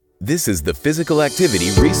This is the Physical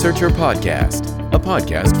Activity Researcher Podcast, a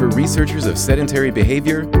podcast for researchers of sedentary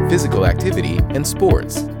behavior, physical activity, and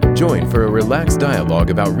sports. Join for a relaxed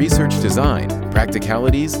dialogue about research design,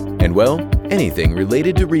 practicalities, and, well, anything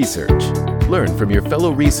related to research. Learn from your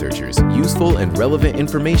fellow researchers useful and relevant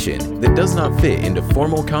information that does not fit into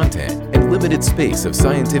formal content and limited space of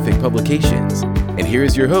scientific publications. And here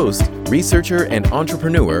is your host, researcher and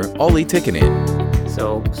entrepreneur Olli Tikkanen.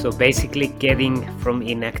 So basically getting from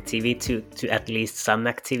inactivity to at least some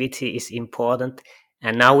activity is important.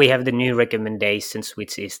 And now we have the new recommendations,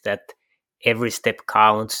 which is that every step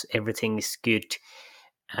counts, everything is good.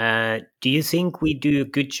 Do you think we do a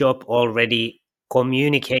good job already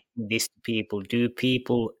communicating this to people? Do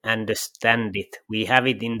people understand it? We have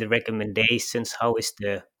it in the recommendations. How is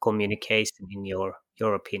the communication in your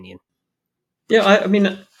opinion? Yeah,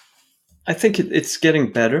 I think it's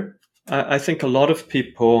getting better. I think a lot of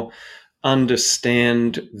people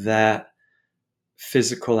understand that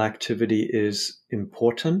physical activity is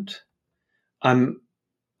important. I'm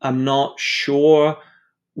not sure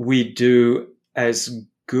we do as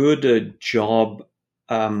good a job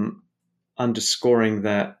underscoring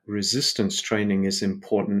that resistance training is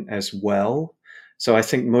important as well. So I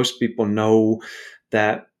think most people know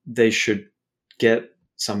that they should get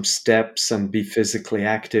some steps and be physically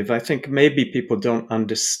active. I think maybe people don't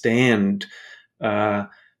understand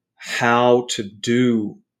how to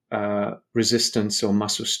do resistance or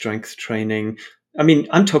muscle strength training. I mean,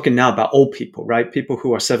 I'm talking now about old people, right? People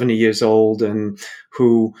who are 70 years old and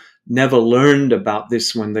who never learned about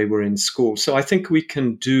this when they were in school. So I think we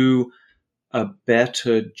can do a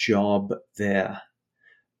better job there.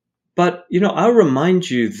 But, I'll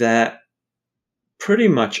remind you that pretty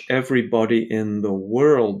much everybody in the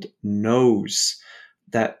world knows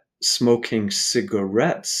that smoking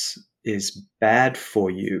cigarettes is bad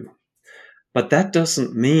for you. But that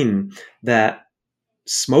doesn't mean that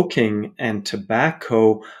smoking and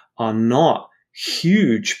tobacco are not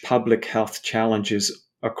huge public health challenges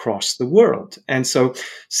across the world. And so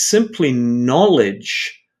simply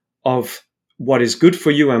knowledge of what is good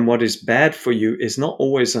for you and what is bad for you is not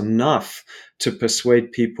always enough to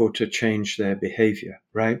persuade people to change their behavior,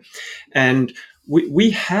 right? And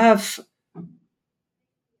we have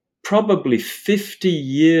probably 50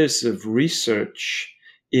 years of research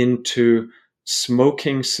into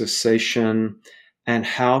smoking cessation and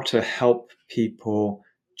how to help people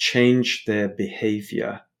change their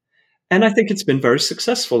behavior. And I think it's been very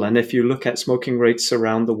successful. And if you look at smoking rates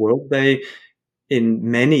around the world, they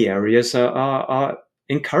in many areas are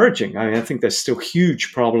encouraging. I think there's still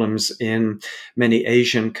huge problems in many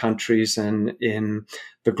Asian countries and in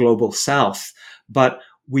the global South, but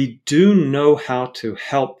we do know how to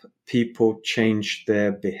help people change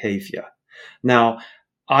their behavior. Now,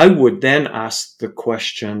 I would then ask the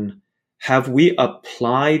question, have we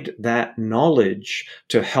applied that knowledge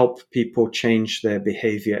to help people change their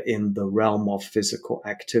behavior in the realm of physical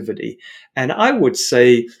activity? And I would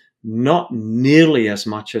say not nearly as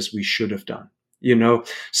much as we should have done.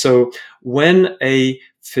 So when a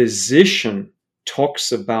physician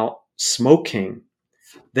talks about smoking,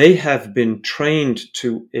 they have been trained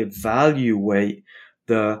to evaluate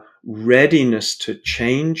the readiness to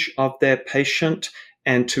change of their patient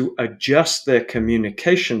and to adjust their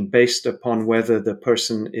communication based upon whether the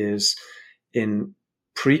person is in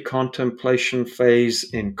pre-contemplation phase,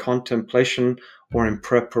 in contemplation, or in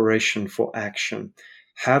preparation for action.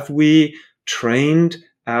 Have we trained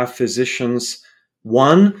our physicians,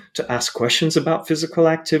 one, to ask questions about physical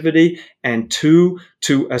activity, and two,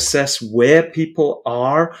 to assess where people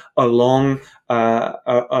are along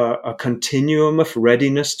a continuum of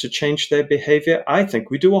readiness to change their behavior? I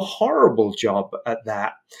think we do a horrible job at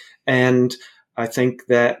that. And I think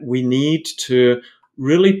that we need to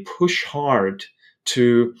really push hard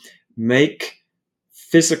to make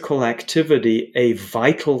physical activity a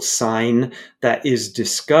vital sign that is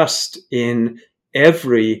discussed in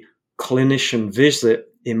every clinician visit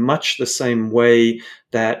in much the same way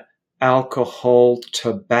that alcohol,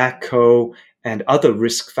 tobacco, and other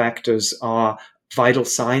risk factors are vital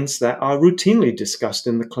signs that are routinely discussed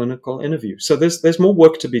in the clinical interview. So there's more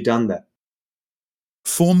work to be done there.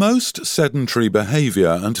 For most sedentary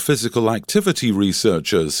behavior and physical activity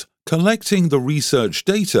researchers, collecting the research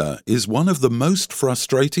data is one of the most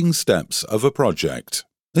frustrating steps of a project,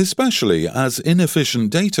 especially as inefficient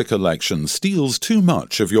data collection steals too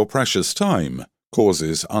much of your precious time,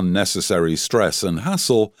 causes unnecessary stress and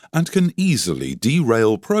hassle, and can easily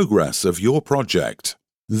derail progress of your project.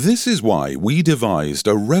 This is why we devised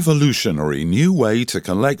a revolutionary new way to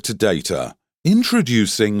collect data,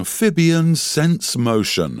 introducing Fibion Sense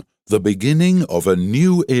Motion, the beginning of a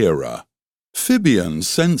new era. Fibion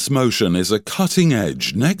Sense Motion is a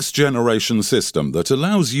cutting-edge, next-generation system that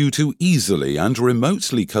allows you to easily and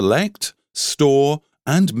remotely collect, store,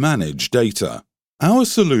 and manage data. Our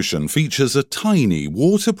solution features a tiny,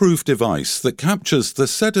 waterproof device that captures the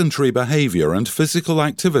sedentary behavior and physical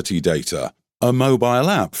activity data, a mobile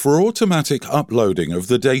app for automatic uploading of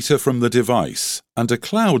the data from the device, and a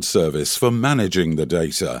cloud service for managing the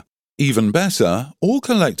data. Even better, all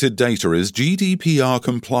collected data is GDPR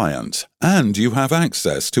compliant, and you have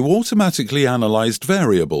access to automatically analyzed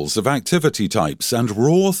variables of activity types and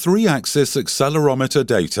raw 3-axis accelerometer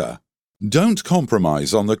data. Don't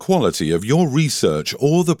compromise on the quality of your research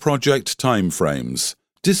or the project timeframes.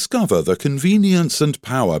 Discover the convenience and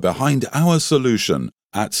power behind our solution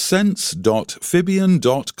at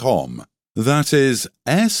sense.fibion.com. That is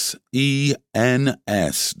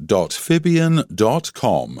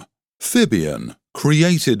SENS.fibion.com. Fibion,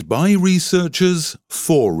 created by researchers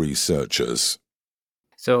for researchers.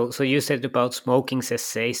 So you said about smoking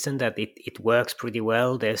cessation that it works pretty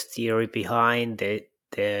well. There's theory behind the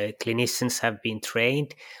clinicians have been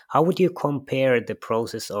trained. How would you compare the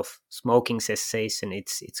process of smoking cessation?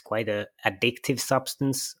 It's quite an addictive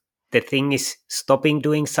substance. The thing is stopping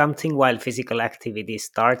doing something while physical activity is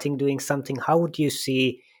starting doing something. How would you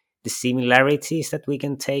see the similarities that we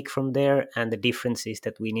can take from there and the differences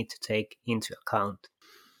that we need to take into account?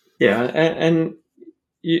 Yeah, and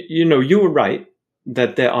you were right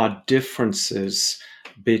that there are differences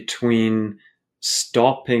between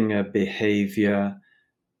stopping a behavior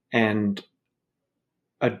and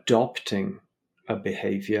adopting a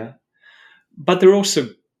behavior, but there are also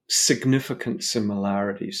significant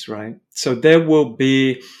similarities, right? So there will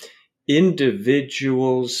be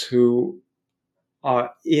individuals who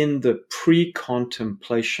are in the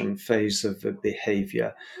pre-contemplation phase of a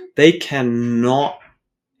behavior. They cannot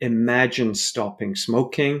imagine stopping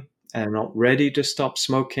smoking and are not ready to stop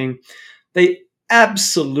smoking. They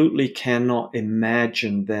absolutely cannot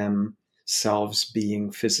imagine themselves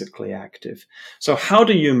being physically active. So how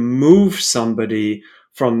do you move somebody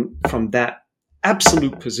from that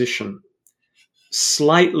absolute position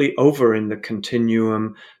slightly over in the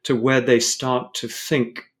continuum to where they start to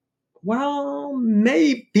think, well,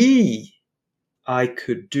 maybe I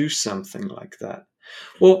could do something like that?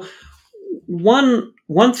 Well, one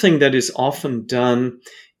thing that is often done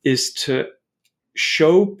is to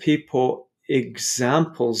show people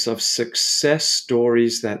examples of success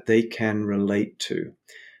stories that they can relate to.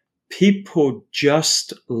 People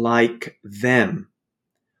just like them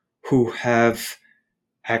who have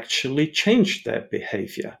actually changed their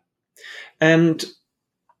behavior. And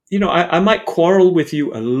I might quarrel with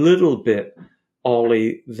you a little bit,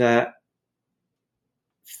 Ollie, that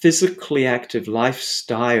physically active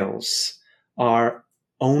lifestyles are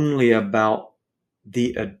only about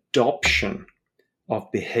the adoption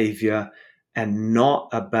of behavior and not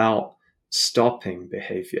about stopping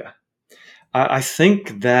behavior. I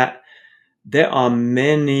think that there are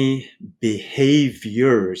many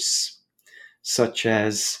behaviors, such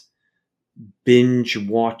as binge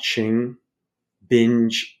watching,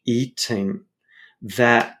 binge eating,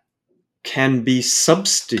 that can be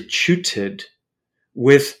substituted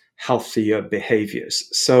with healthier behaviors.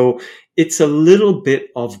 So it's a little bit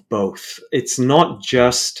of both. It's not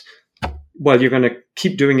just, well, you're going to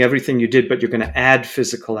keep doing everything you did, but you're going to add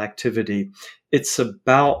physical activity. It's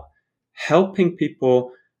about helping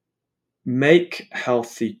people make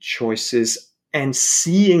healthy choices and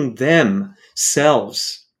seeing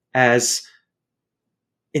themselves as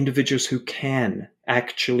individuals who can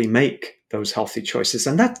actually make those healthy choices.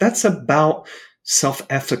 And that's about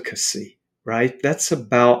self-efficacy, right? That's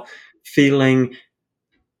about feeling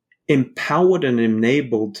empowered and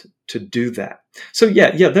enabled to do that. So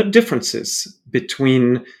yeah, there are differences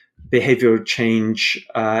between behavioral change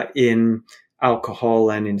in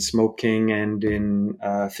alcohol and in smoking and in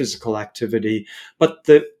physical activity, but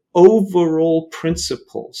the overall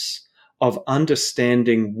principles of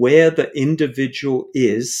understanding where the individual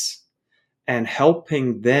is and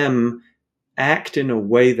helping them act in a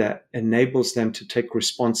way that enables them to take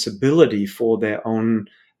responsibility for their own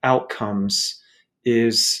outcomes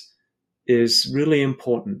is really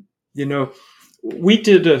important. We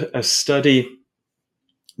did a study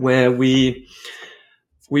where we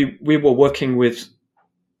were working with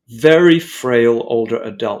very frail older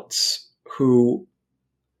adults who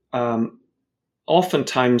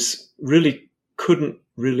oftentimes really couldn't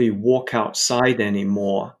really walk outside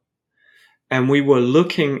anymore. And we were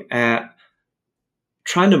looking at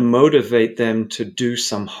trying to motivate them to do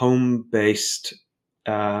some home-based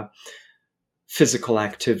physical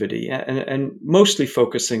activity and mostly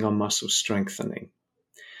focusing on muscle strengthening.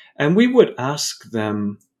 And we would ask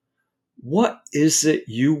them, what is it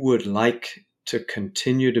you would like to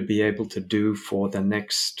continue to be able to do for the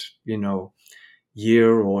next,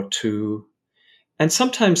 year or two? And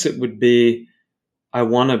sometimes it would be, I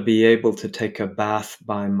want to be able to take a bath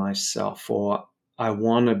by myself, or I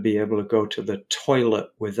want to be able to go to the toilet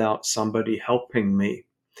without somebody helping me.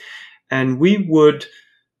 And we would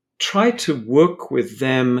try to work with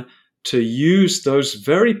them to use those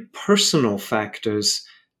very personal factors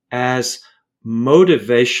as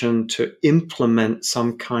motivation to implement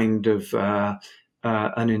some kind of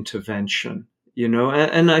an intervention,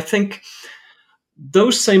 and I think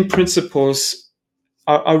those same principles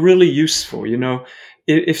are really useful.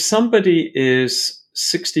 If somebody is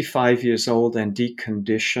 65 years old and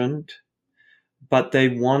deconditioned, but they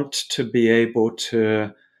want to be able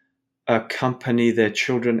to accompany their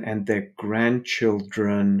children and their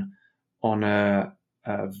grandchildren on a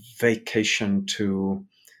vacation to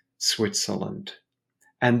Switzerland,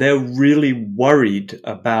 and they're really worried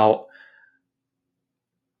about,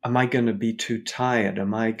 am I going to be too tired?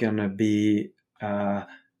 Am I going to be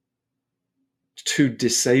too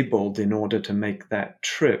disabled in order to make that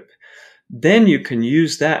trip? Then you can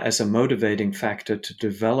use that as a motivating factor to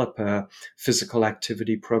develop a physical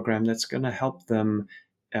activity program that's going to help them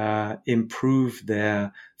improve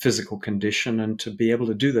their physical condition and to be able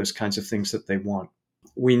to do those kinds of things that they want.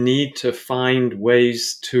 We need to find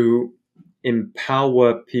ways to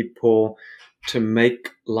empower people to make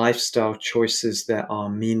lifestyle choices that are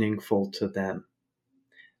meaningful to them.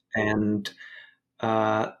 And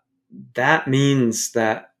that means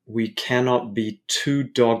that we cannot be too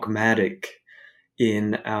dogmatic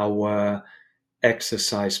in our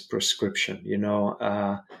exercise prescription.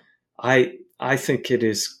 I think it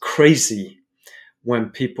is crazy when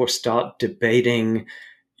people start debating,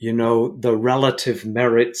 the relative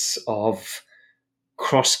merits of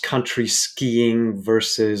cross-country skiing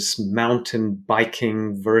versus mountain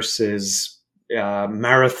biking versus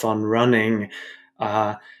marathon running,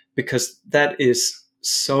 because that is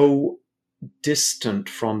so distant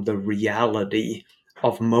from the reality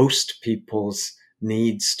of most people's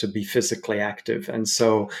needs to be physically active. And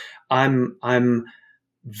so I'm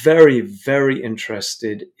very, very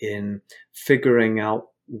interested in figuring out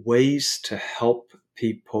ways to help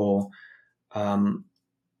people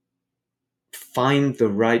find the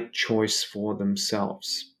right choice for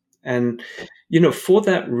themselves. And, for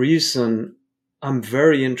that reason, I'm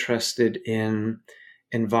very interested in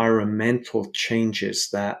environmental changes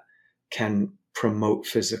that can promote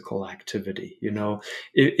physical activity.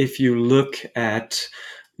 If you look at,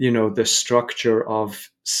 the structure of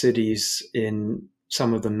cities in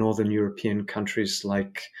some of the Northern European countries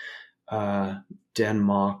like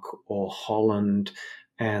Denmark or Holland,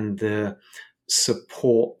 and the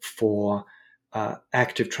support for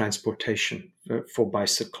active transportation for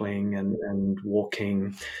bicycling and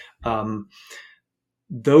walking,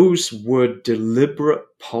 those were deliberate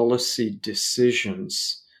policy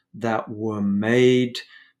decisions that were made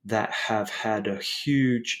that have had a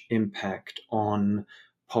huge impact on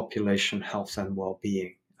population health and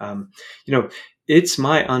well-being. It's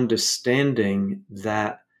my understanding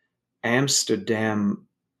that Amsterdam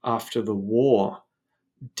after the war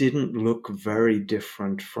didn't look very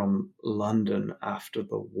different from London after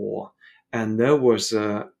the war. And there was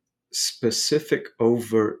a specific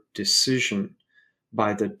overt decision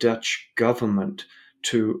by the Dutch government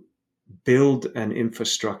to build an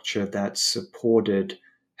infrastructure that supported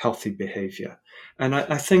healthy behavior. And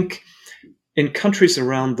I think in countries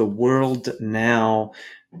around the world now,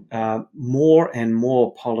 more and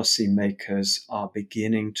more policymakers are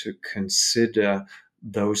beginning to consider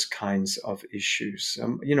those kinds of issues.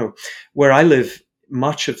 Where I live,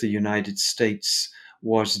 much of the United States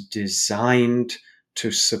was designed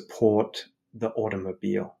to support the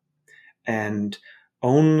automobile. And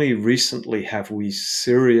only recently have we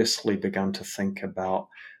seriously begun to think about,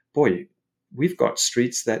 we've got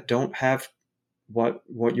streets that don't have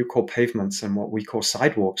what you call pavements and what we call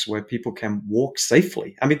sidewalks where people can walk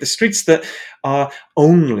safely. I mean, the streets that are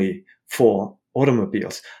only for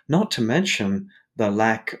automobiles, not to mention the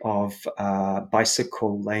lack of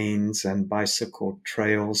bicycle lanes and bicycle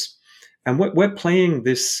trails. And we're playing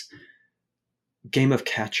this game of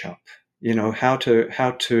catch up, how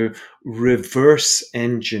to reverse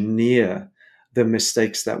engineer the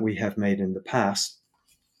mistakes that we have made in the past.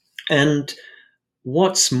 And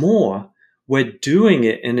what's more, we're doing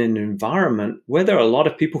it in an environment where there are a lot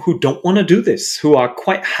of people who don't want to do this, who are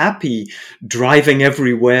quite happy driving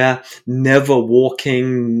everywhere, never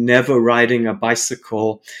walking, never riding a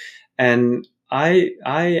bicycle. And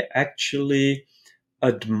I actually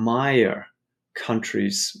admire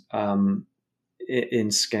countries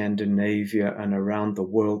in Scandinavia and around the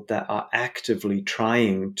world that are actively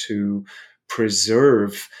trying to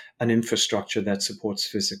preserve an infrastructure that supports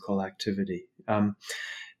physical activity.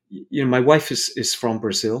 My wife is from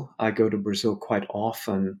Brazil. I go to Brazil quite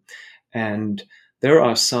often, and there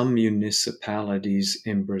are some municipalities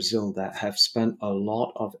in Brazil that have spent a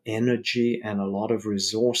lot of energy and a lot of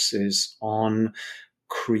resources on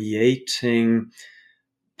creating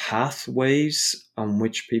pathways on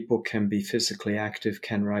which people can be physically active,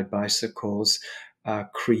 can ride bicycles,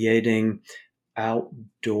 creating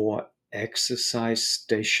outdoor exercise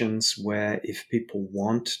stations where if people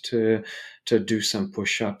want to do some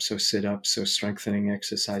push-ups or sit-ups or strengthening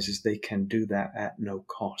exercises, they can do that at no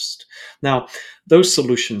cost. Now, those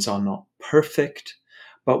solutions are not perfect,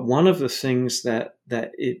 but one of the things that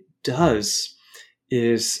it does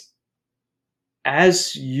is,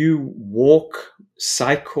 as you walk,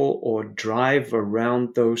 cycle, or drive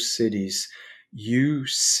around those cities, you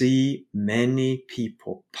see many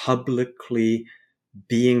people publicly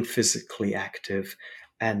being physically active,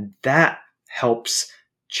 and that helps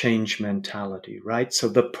change mentality, right? So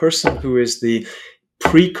the person who is the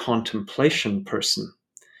pre-contemplation person,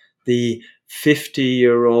 the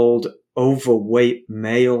 50-year-old overweight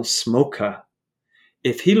male smoker,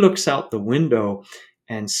 if he looks out the window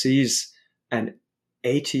and sees an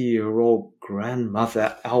 80-year-old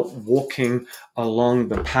grandmother out walking along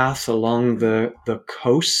the path along the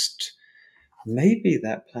coast, maybe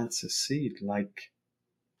that plants a seed like,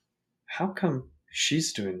 how come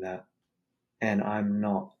she's doing that and I'm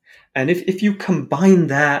not? And if you combine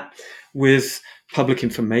that with public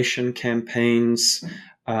information campaigns,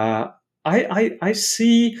 I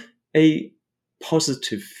see a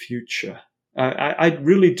positive future. I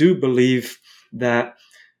really do believe that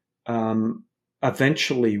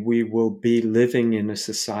eventually we will be living in a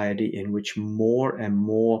society in which more and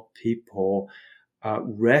more people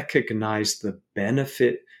recognize the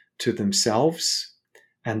benefit to themselves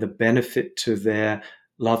and the benefit to their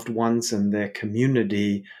loved ones and their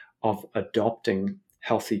community of adopting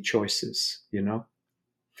healthy choices.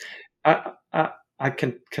 I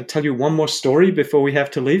can tell you one more story before we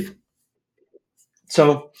have to leave.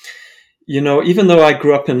 So, even though I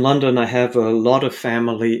grew up in London, I have a lot of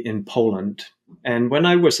family in Poland. And when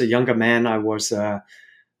I was a younger man, I was a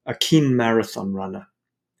keen marathon runner.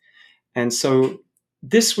 And so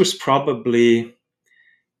this was probably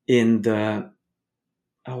in the,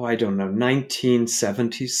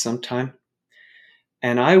 1970s sometime.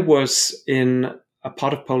 And I was in a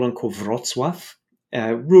part of Poland called Wrocław,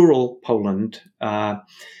 rural Poland. And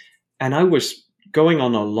I was going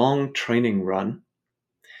on a long training run.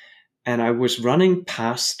 And I was running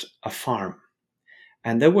past a farm.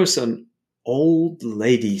 And there was an old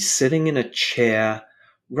lady sitting in a chair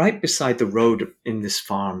right beside the road in this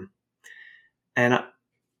farm. And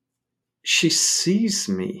she sees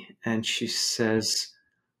me and she says,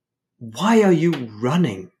 "Why are you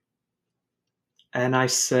running?" And I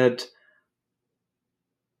said,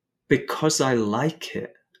 "Because I like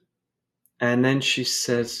it." And then she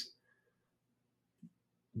says,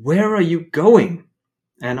 "Where are you going?"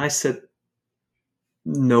 And I said,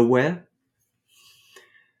 "Nowhere."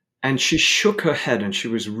 And she shook her head and she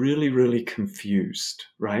was really, really confused,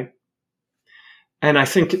 right? And I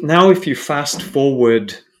think now if you fast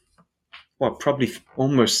forward, probably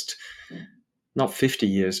almost not 50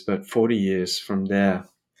 years, but 40 years from there,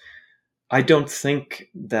 I don't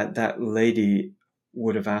think that lady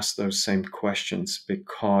would have asked those same questions,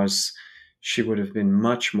 because she would have been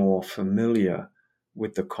much more familiar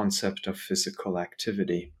with the concept of physical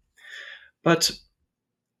activity. But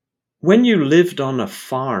when you lived on a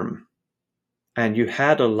farm and you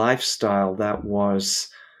had a lifestyle that was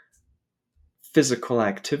physical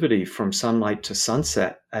activity from sunlight to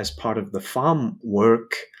sunset as part of the farm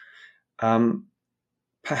work,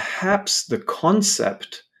 perhaps the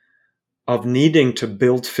concept of needing to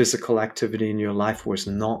build physical activity in your life was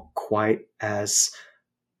not quite as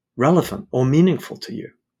relevant or meaningful to you.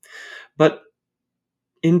 But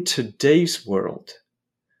in today's world,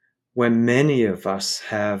 where many of us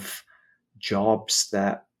have jobs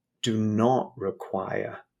that do not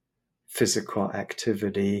require physical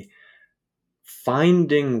activity,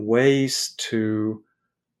 finding ways to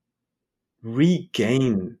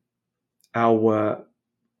regain our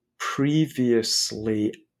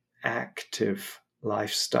previously active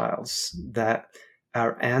lifestyles that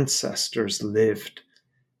our ancestors lived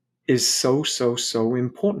is so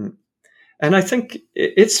important. And I think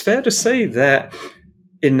it's fair to say that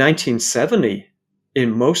in 1970, in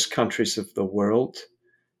most countries of the world,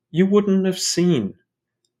 you wouldn't have seen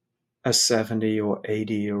a 70 or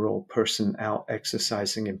 80-year-old person out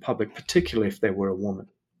exercising in public, particularly if they were a woman.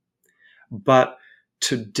 But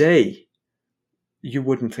today, you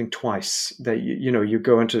wouldn't think twice that, you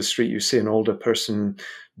go into the street, you see an older person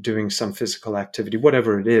doing some physical activity,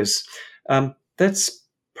 whatever it is. That's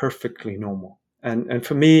perfectly normal. And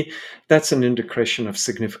for me, that's an indication of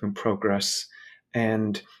significant progress.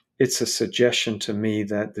 And it's a suggestion to me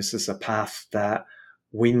that this is a path that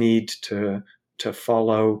we need to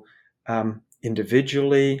follow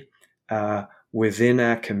individually, within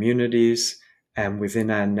our communities, and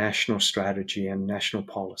within our national strategy and national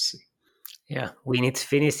policy. Yeah, we need to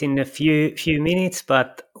finish in a few minutes,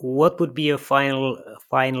 but what would be your final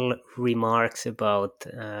remarks about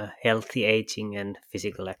healthy aging and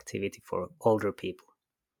physical activity for older people?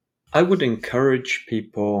 I would encourage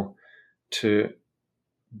people to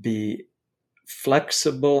be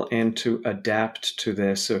flexible and to adapt to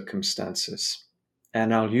their circumstances.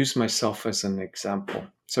 And I'll use myself as an example.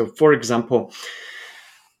 So, for example,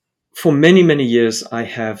 for many, many years, I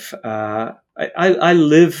have I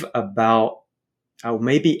live about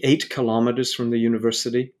maybe 8 kilometers from the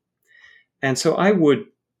university. And so I would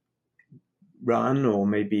run or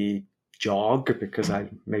maybe jog, because I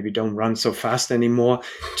maybe don't run so fast anymore,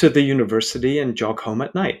 to the university and jog home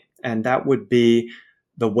at night. And that would be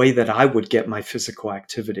the way that I would get my physical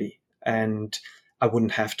activity. And I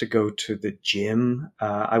wouldn't have to go to the gym.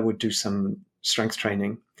 I would do some strength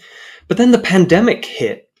training. But then the pandemic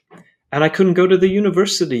hit and I couldn't go to the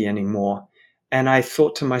university anymore. And I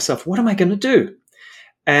thought to myself, what am I going to do?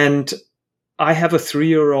 And I have a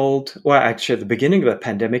 3-year-old, well, actually at the beginning of the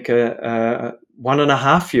pandemic, a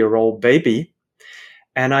 1.5-year-old baby.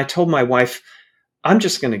 And I told my wife, I'm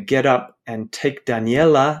just going to get up and take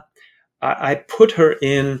Daniela. I put her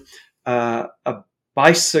in a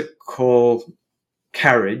bicycle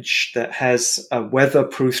carriage that has a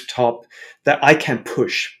weatherproof top that I can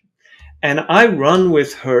push. And I run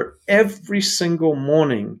with her every single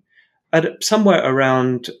morning at somewhere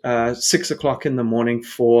around 6 o'clock in the morning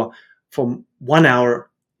for 1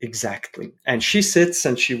 hour exactly. And she sits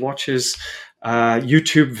and she watches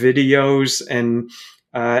YouTube videos and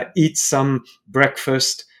eats some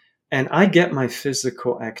breakfast. And I get my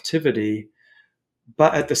physical activity,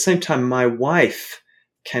 but at the same time, my wife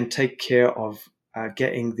can take care of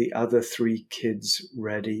getting the other 3 kids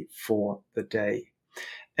ready for the day.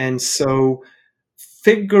 And so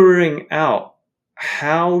figuring out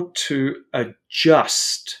how to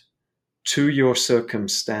adjust to your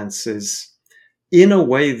circumstances in a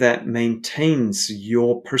way that maintains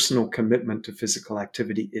your personal commitment to physical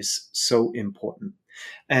activity is so important.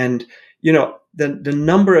 And, the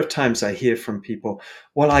number of times I hear from people,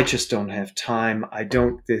 well, I just don't have time. I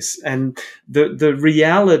don't this. And the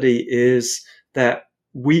reality is that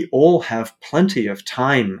we all have plenty of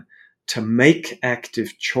time to make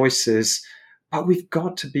active choices, but we've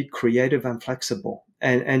got to be creative and flexible.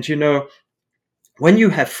 And when you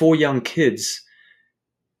have 4 young kids,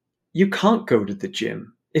 you can't go to the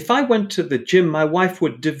gym. If I went to the gym, my wife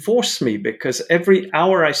would divorce me because every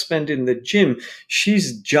hour I spend in the gym,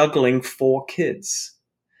 she's juggling 4 kids.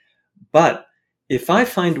 But if I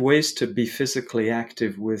find ways to be physically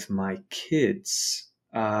active with my kids,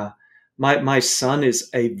 my son is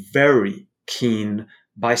a very keen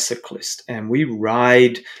bicyclist, and we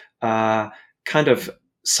ride kind of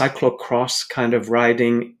cyclocross kind of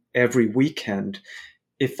riding every weekend.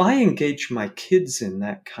 If I engage my kids in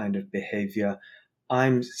that kind of behavior,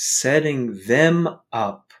 I'm setting them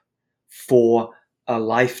up for a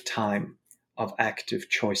lifetime of active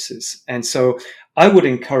choices. And so I would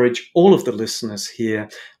encourage all of the listeners here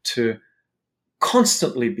to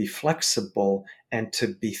constantly be flexible and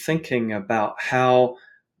to be thinking about how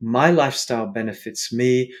my lifestyle benefits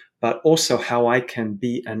me, but also how I can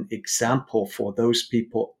be an example for those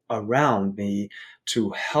people around me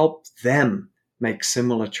to help them make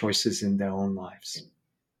similar choices in their own lives.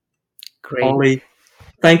 Great. Ollie,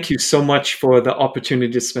 thank you so much for the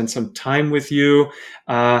opportunity to spend some time with you.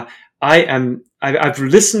 I've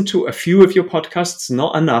listened to a few of your podcasts,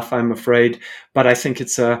 not enough, I'm afraid, but I think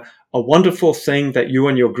it's a wonderful thing that you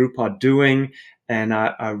and your group are doing. And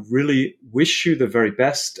I really wish you the very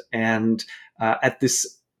best. And at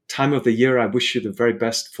this time of the year, I wish you the very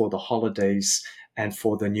best for the holidays and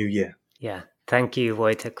for the new year. Yeah. Thank you,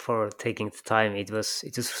 Wojtek, for taking the time. It was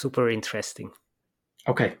super interesting.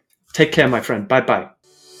 Okay. Take care, my friend. Bye-bye.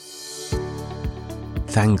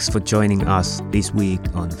 Thanks for joining us this week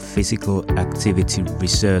on Physical Activity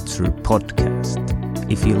Researcher Podcast.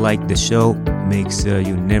 If you like the show, make sure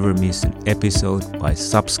you never miss an episode by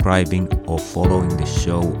subscribing or following the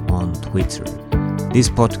show on Twitter. This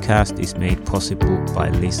podcast is made possible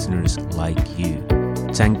by listeners like you.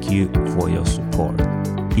 Thank you for your support.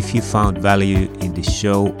 If you found value in this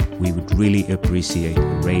show, we would really appreciate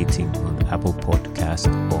a rating on Apple Podcast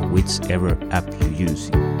or whichever app you're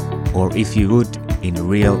using. Or if you would, in a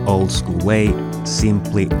real old school way,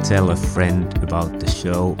 simply tell a friend about the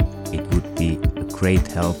show. It would be a great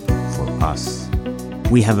help for us.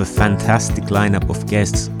 We have a fantastic lineup of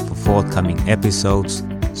guests for forthcoming episodes,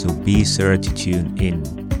 so be sure to tune in.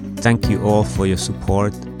 Thank you all for your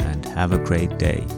support and have a great day.